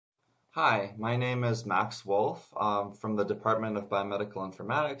Hi, my name is Max Wolf from the Department of Biomedical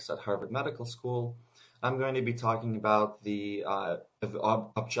Informatics at Harvard Medical School. I'm going to be talking about the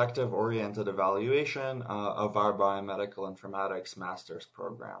objective-oriented evaluation of our Biomedical Informatics Master's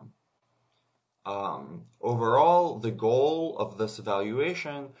program. Overall, the goal of this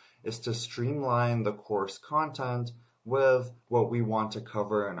evaluation is to streamline the course content with what we want to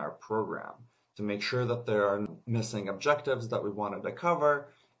cover in our program, to make sure that there are missing objectives that we wanted to cover,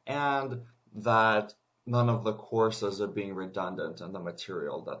 and that none of the courses are being redundant in the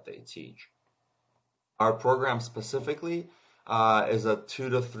material that they teach. Our program specifically is a 2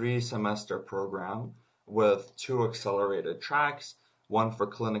 to 3 semester program with 2 accelerated tracks, one for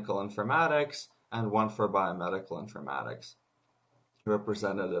clinical informatics and one for biomedical informatics,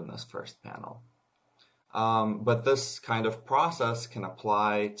 represented in this first panel. But this kind of process can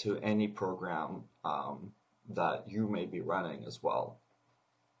apply to any program that you may be running as well.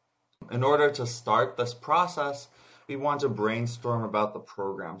 In order to start this process, we want to brainstorm about the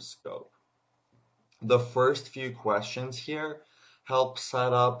program scope. The first few questions here help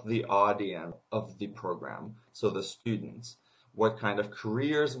set up the audience of the program, so the students. What kind of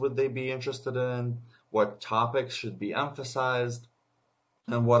careers would they be interested in? What topics should be emphasized?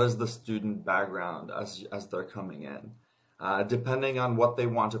 And what is the student background as they're coming in? Depending on what they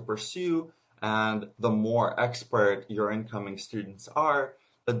want to pursue and the more expert your incoming students are,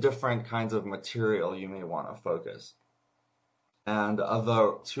 the different kinds of material you may want to focus. And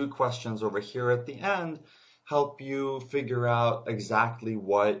the 2 questions over here at the end help you figure out exactly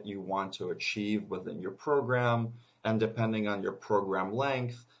what you want to achieve within your program, and depending on your program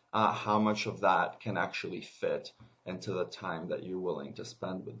length, how much of that can actually fit into the time that you're willing to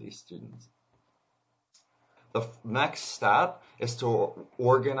spend with these students. The next step is to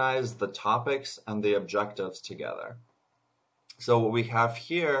organize the topics and the objectives together. So what we have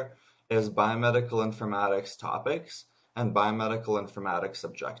here is biomedical informatics topics and biomedical informatics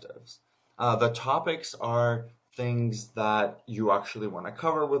objectives. The topics are things that you actually want to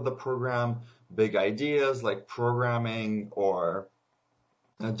cover with the program, big ideas like programming or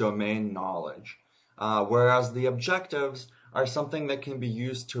domain knowledge. Whereas the objectives are something that can be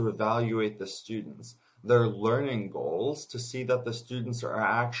used to evaluate the students, their learning goals, to see that the students are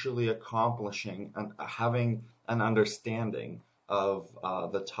actually accomplishing and having an understanding of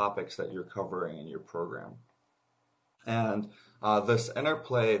the topics that you're covering in your program. And this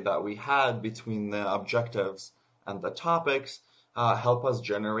interplay that we had between the objectives and the topics help us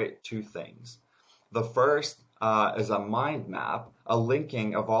generate 2 things. The first is a mind map, a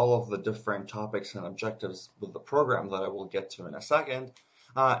linking of all of the different topics and objectives with the program that I will get to in a second,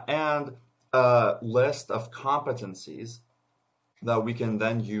 and a list of competencies that we can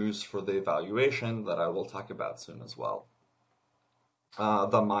then use for the evaluation that I will talk about soon as well.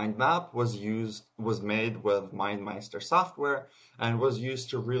 The mind map was made with MindMeister software and was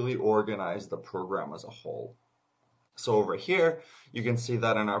used to really organize the program as a whole. So over here, you can see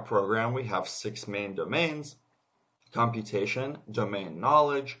that in our program we have 6 main domains: computation, domain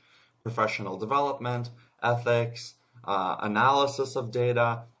knowledge, professional development, ethics, analysis of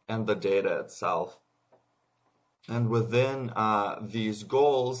data, and the data itself. And within these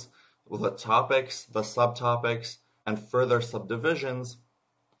goals, the topics, the subtopics, and further subdivisions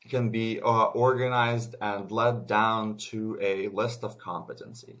can be organized and led down to a list of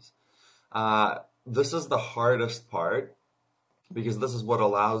competencies. This is the hardest part because this is what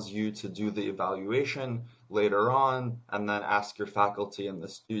allows you to do the evaluation later on and then ask your faculty and the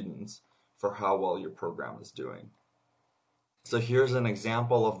students for how well your program is doing. So here's an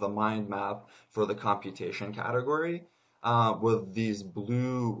example of the mind map for the computation category with these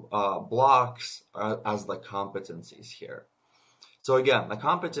blue blocks as the competencies here. So again, the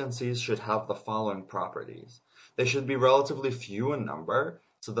competencies should have the following properties. They should be relatively few in number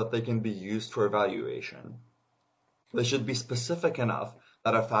so that they can be used for evaluation. They should be specific enough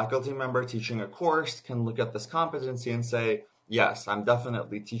that a faculty member teaching a course can look at this competency and say, yes, I'm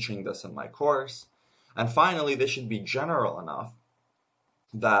definitely teaching this in my course. And finally, they should be general enough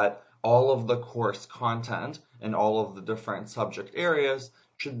that all of the course content and all of the different subject areas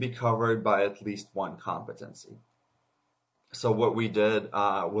should be covered by at least one competency. So what we did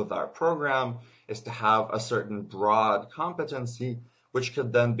with our program is to have a certain broad competency, which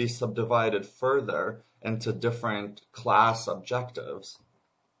could then be subdivided further into different class objectives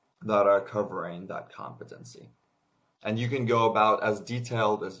that are covering that competency. And you can go about as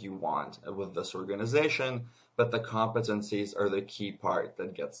detailed as you want with this organization, but the competencies are the key part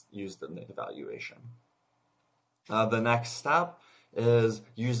that gets used in the evaluation. The next step is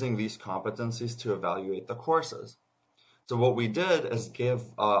using these competencies to evaluate the courses. So what we did is give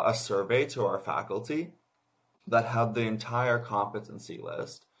a survey to our faculty that had the entire competency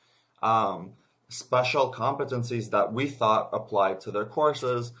list. Special competencies that we thought applied to their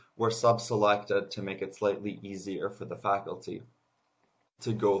courses were sub-selected to make it slightly easier for the faculty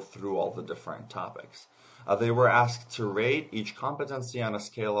to go through all the different topics. They were asked to rate each competency on a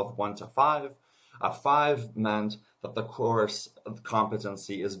scale of 1 to 5. A 5 meant that the course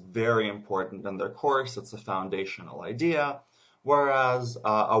competency is very important in their course, it's a foundational idea, whereas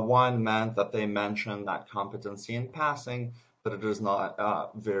a 1 meant that they mentioned that competency in passing, but it is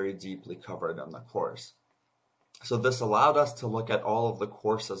not very deeply covered in the course. So this allowed us to look at all of the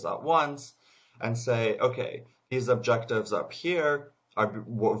courses at once and say, okay, these objectives up here are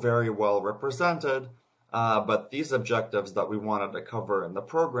very well represented, but these objectives that we wanted to cover in the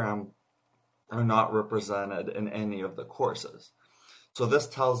program are not represented in any of the courses. So this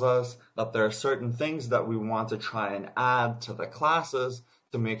tells us that there are certain things that we want to try and add to the classes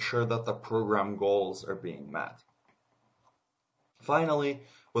to make sure that the program goals are being met. Finally,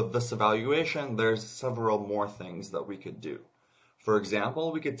 with this evaluation, there's several more things that we could do. For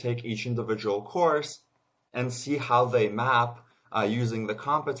example, we could take each individual course and see how they map using the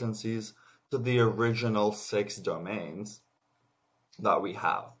competencies to the original 6 domains that we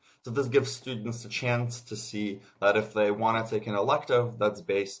have. So this gives students a chance to see that if they want to take an elective that's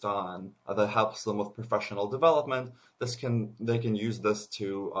based on, that helps them with professional development, they can use this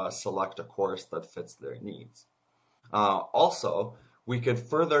to select a course that fits their needs. Also, we could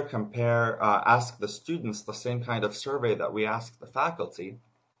further compare, ask the students the same kind of survey that we ask the faculty,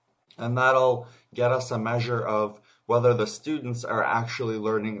 and that'll get us a measure of whether the students are actually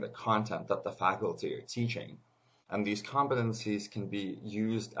learning the content that the faculty are teaching. And these competencies can be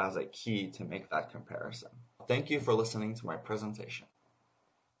used as a key to make that comparison. Thank you for listening to my presentation.